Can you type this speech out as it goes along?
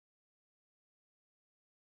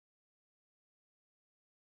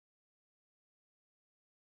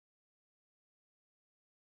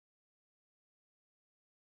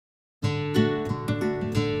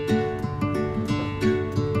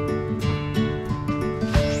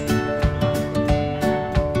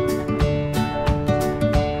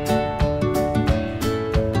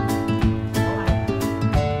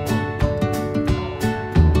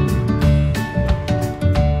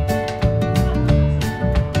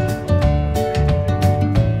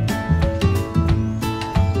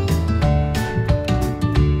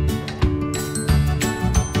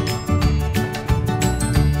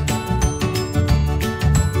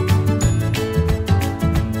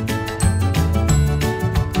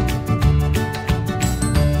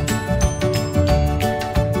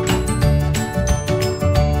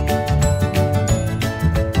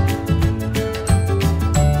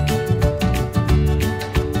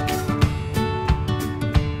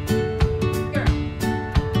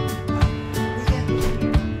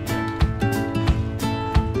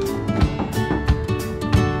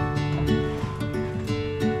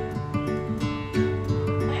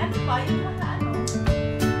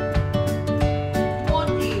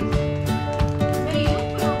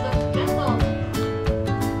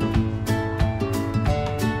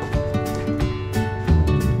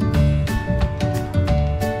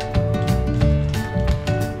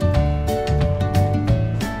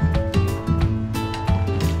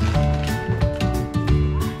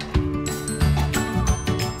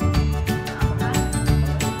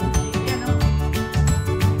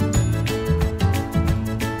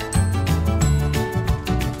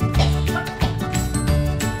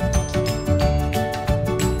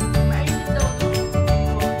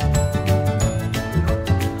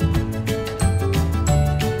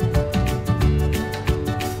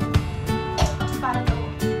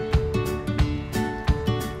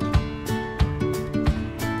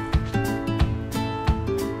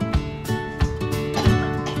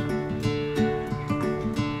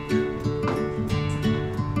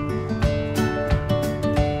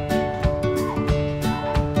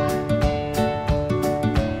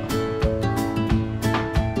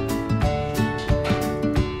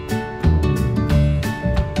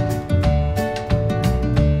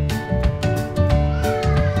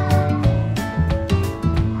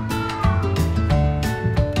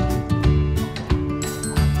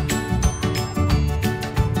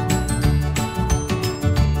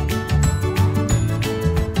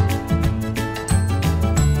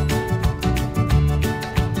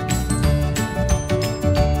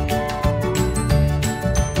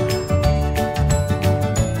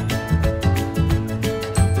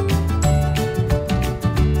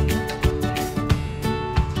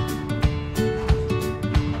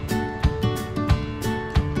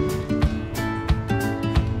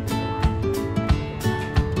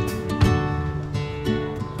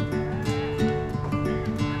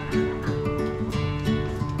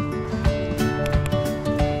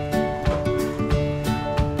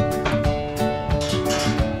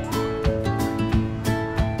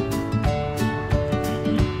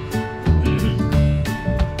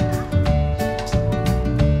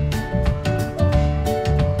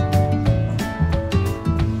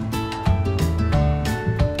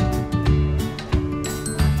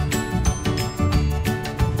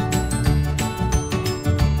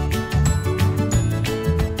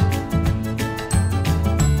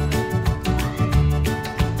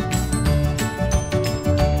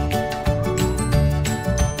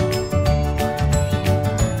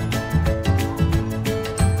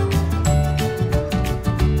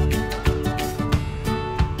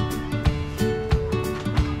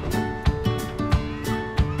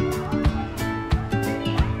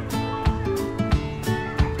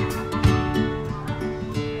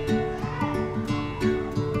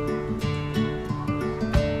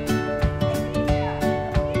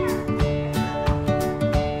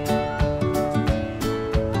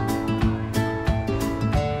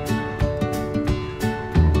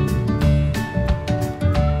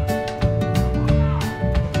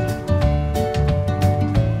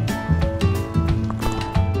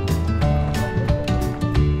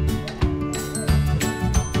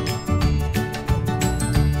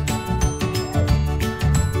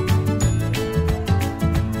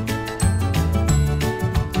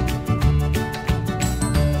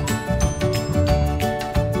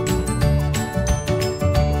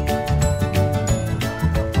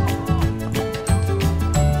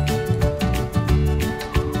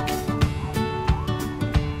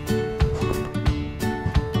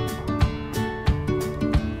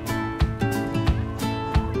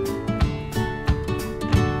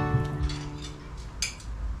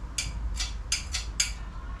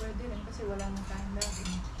wala nang kain lagi.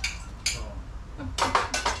 Oo.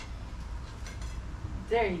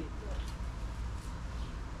 There you go.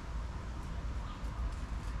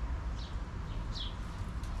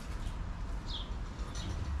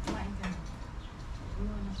 Kumain ka na.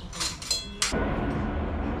 Iwan ako kayo.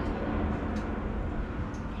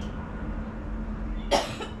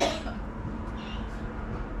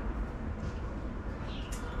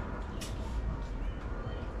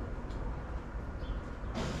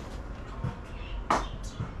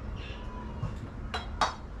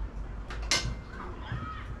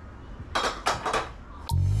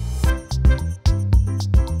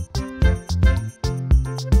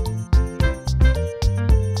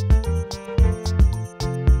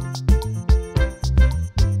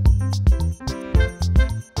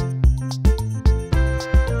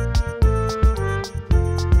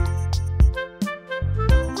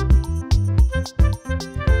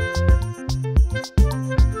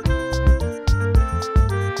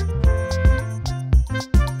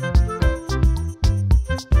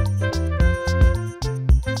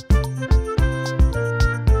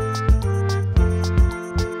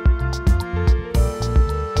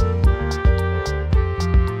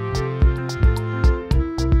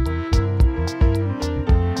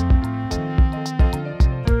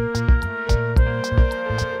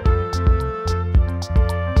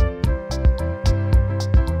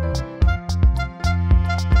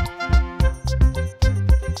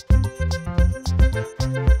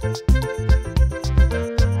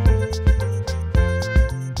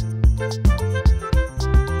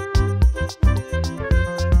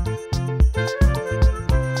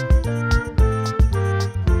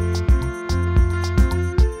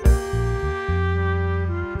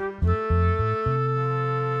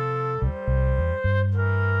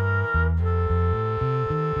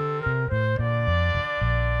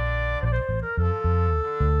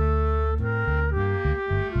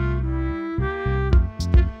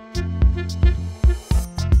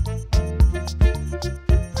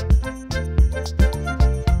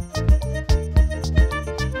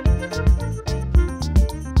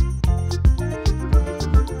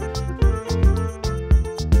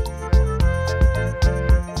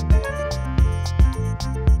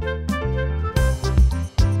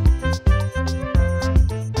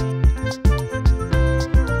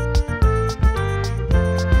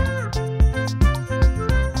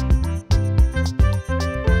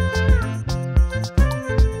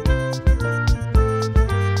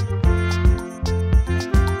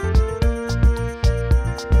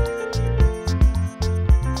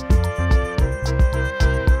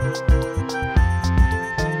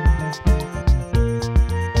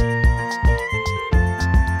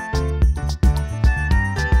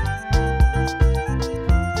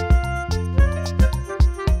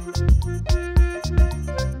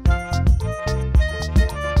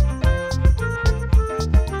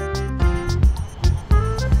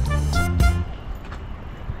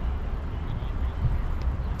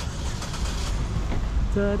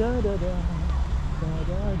 Da da da da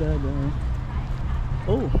da da da.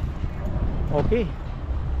 Oh, okay.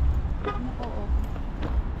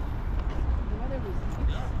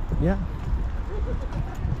 Yeah.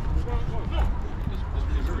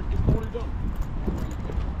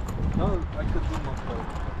 No, I could do my phone.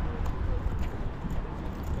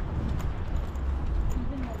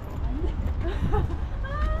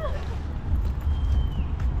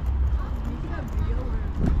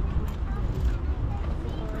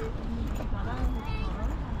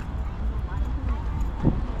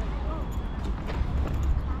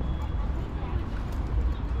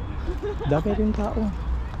 Dami rin tao.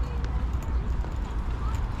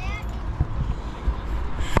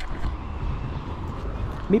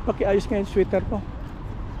 May pakiayos nga yung sweater ko.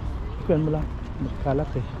 Ikuan mo lang. Magkalat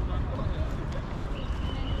eh.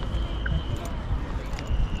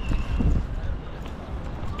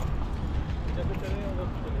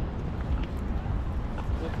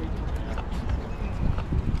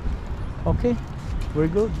 Okay, we're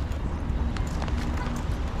good.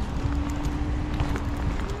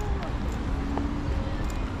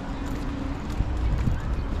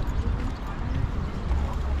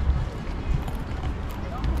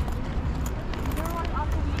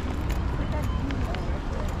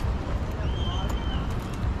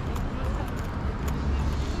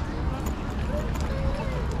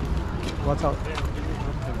 What's up?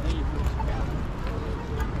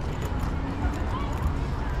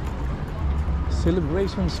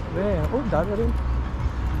 Celebration Square. Oh, dami rin.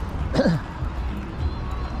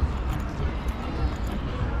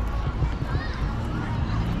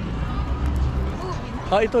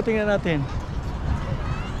 Ito tingnan natin.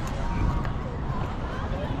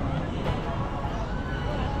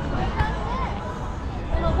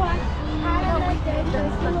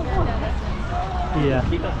 Yeah.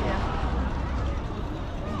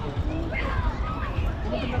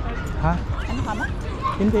 Ha? Ano ka ba?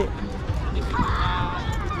 Hindi.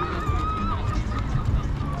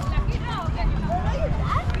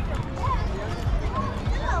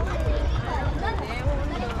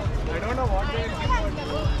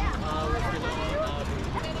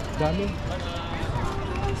 Dami.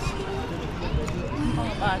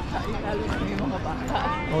 Mga bata. Lalo na yung mga bata.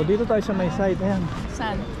 Oh, dito tayo sa may side. Ayan.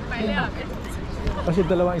 Saan? Kasi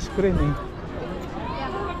dalawang screen eh.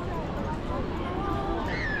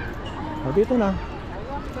 Oh, dito na.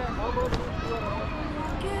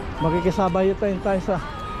 Makikisabay tayo sa...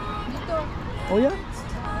 Dito. Oh, yeah.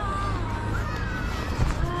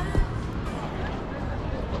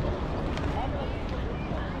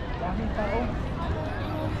 Daming tao.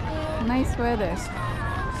 Nice weather.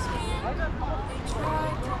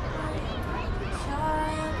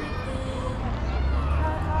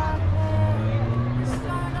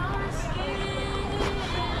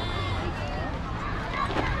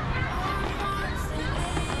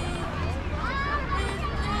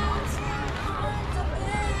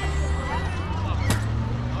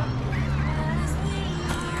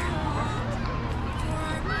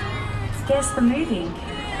 Guess the movie.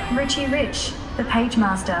 Richie Rich, The Page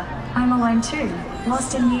Master, Home Alone 2,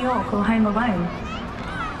 Lost in New York or Home Alone.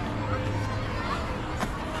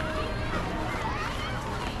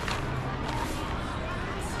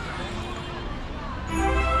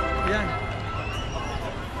 Yan.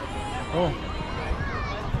 Oh.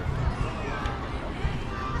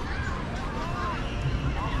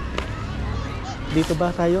 Dito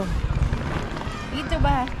ba tayo? Dito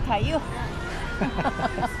ba tayo?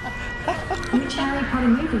 Which Harry Potter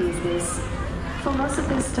movie is this?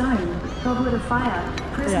 Philosopher's Stone, Goblet of Fire,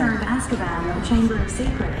 Prisoner of Azkaban, or Chamber of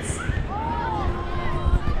Secrets?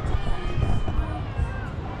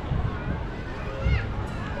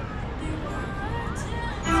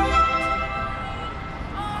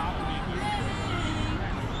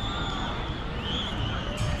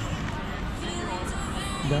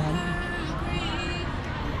 Dami.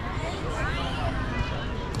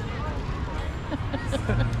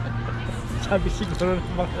 Sabi siguro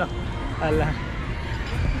ng mga ala.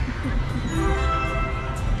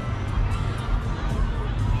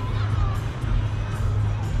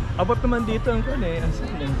 Abot naman dito ang kun eh. Ang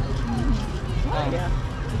saan yeah.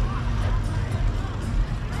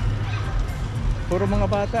 Puro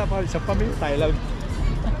mga bata, sa pamilya tayo lang.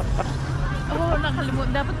 Oo,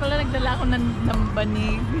 nakalimutan. Dapat pala nagdala ako ng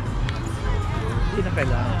banig. Hindi na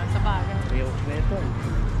kailangan. Sa bagay. Ayaw na ito.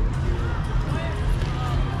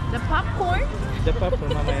 The popcorn? The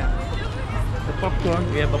popcorn mamaya. The popcorn,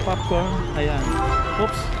 we have a popcorn. Ayan.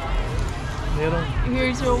 Oops. Meron.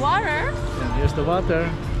 Here's your water. Ayan, here's the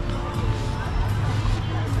water.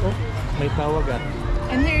 Oh, may tawag ah.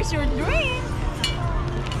 And here's your drink.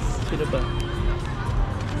 Sino ba?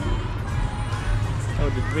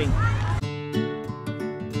 Oh, the drink.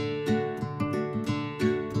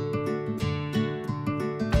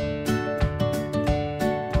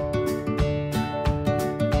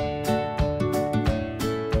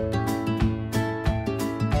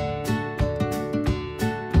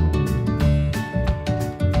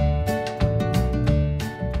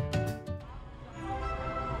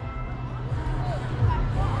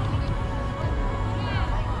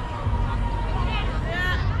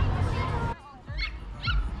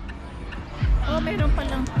 Oh, mayroon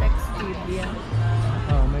palang text trivia.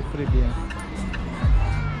 Oh, may trivia.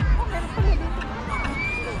 Oh, meron pala dito.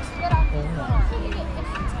 Oo nga.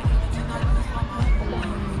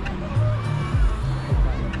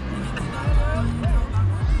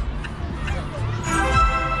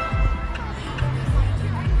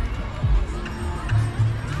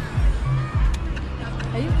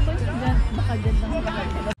 Ayun ba yun? Baka dyan lang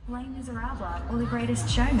nakakita. Les Miserables or The Greatest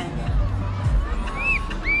Showman?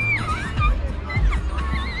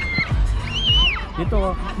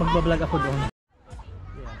 Dito, magbablog ako doon.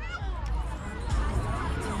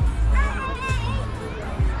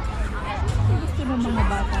 Gusto ng mga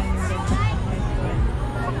bata yung ganyan.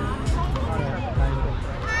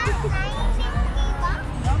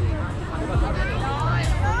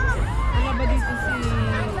 Wala ba dito si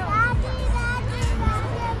Mia?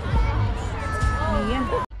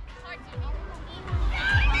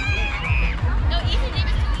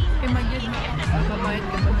 Imagine mo, babayad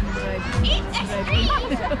ka ba ng driving?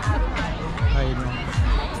 Ay, no.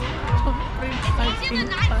 Free parking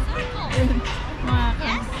pa. Yun,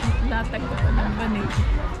 latag ko pa ng banig.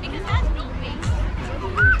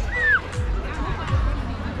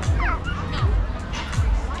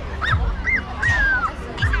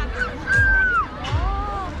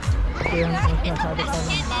 Ito yung nasabi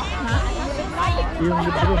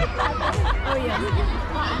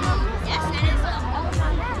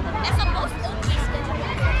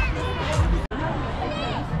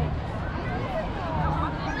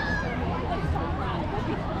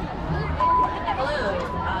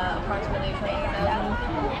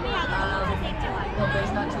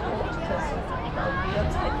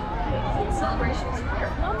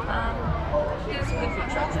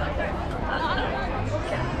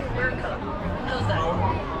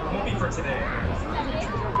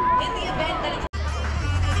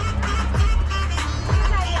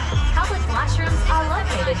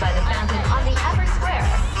by the fountain on the upper square.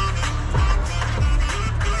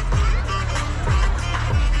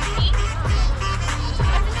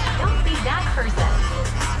 Don't be that person.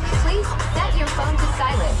 Please set your phone to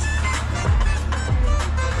silent.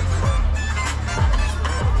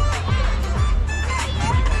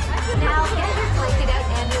 Now get your blanket out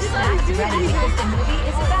and your snacks ready because the movie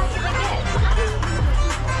is about to begin.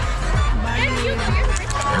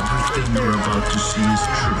 Everything you're about to see is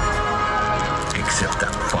true, except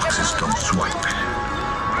that foxes don't swipe.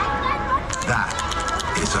 That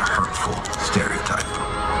is a hurtful stereotype.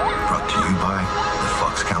 Brought to you by the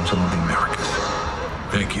Fox Council of the Americas.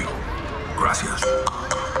 Thank you. Gracias.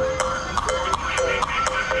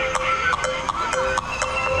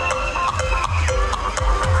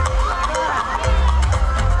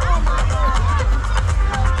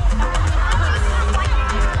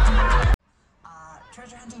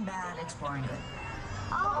 Treasure hunting bad, exploring good.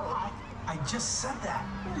 Oh, I just said that.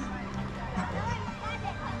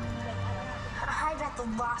 I bet the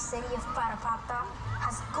lost city of Parapata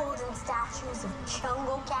has golden statues of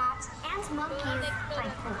jungle cats and monkeys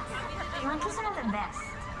like this. Monkeys are the best.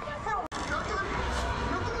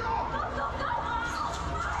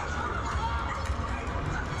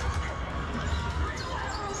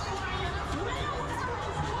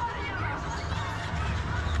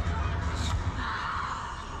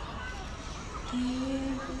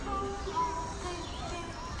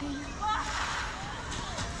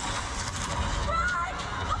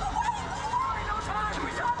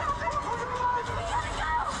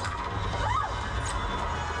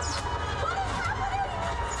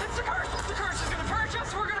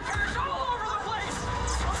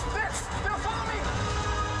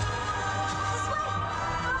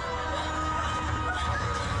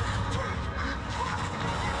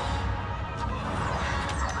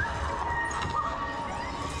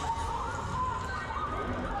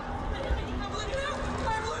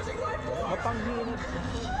 Mapanghinit.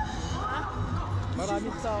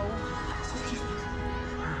 Maraming tao.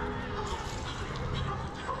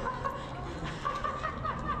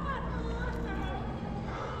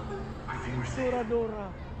 Dora.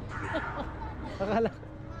 Akala.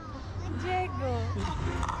 Diego.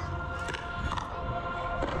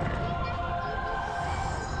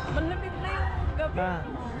 Malamig na yung gabi.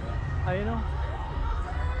 Ayun o.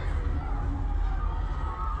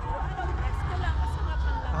 Next ko lang,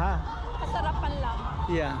 kasarapan lang. Kasarapan lang.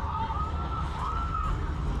 Yeah.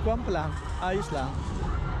 Kuwan pa lang. Ayos lang.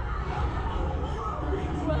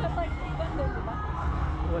 Wala tayong iban doon, di ba?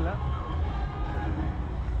 Wala.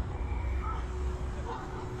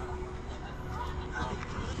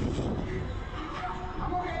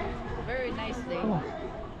 Very nice day. Oh.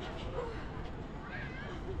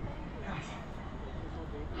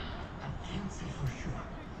 Can't say for sure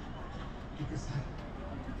because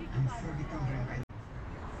I'm fairly confident.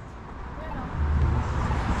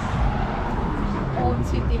 Old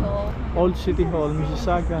City Hall. Old City Hall,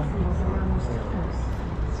 Mississauga.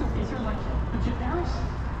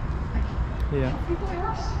 Yeah.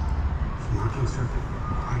 Looking certain.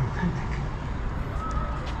 I'm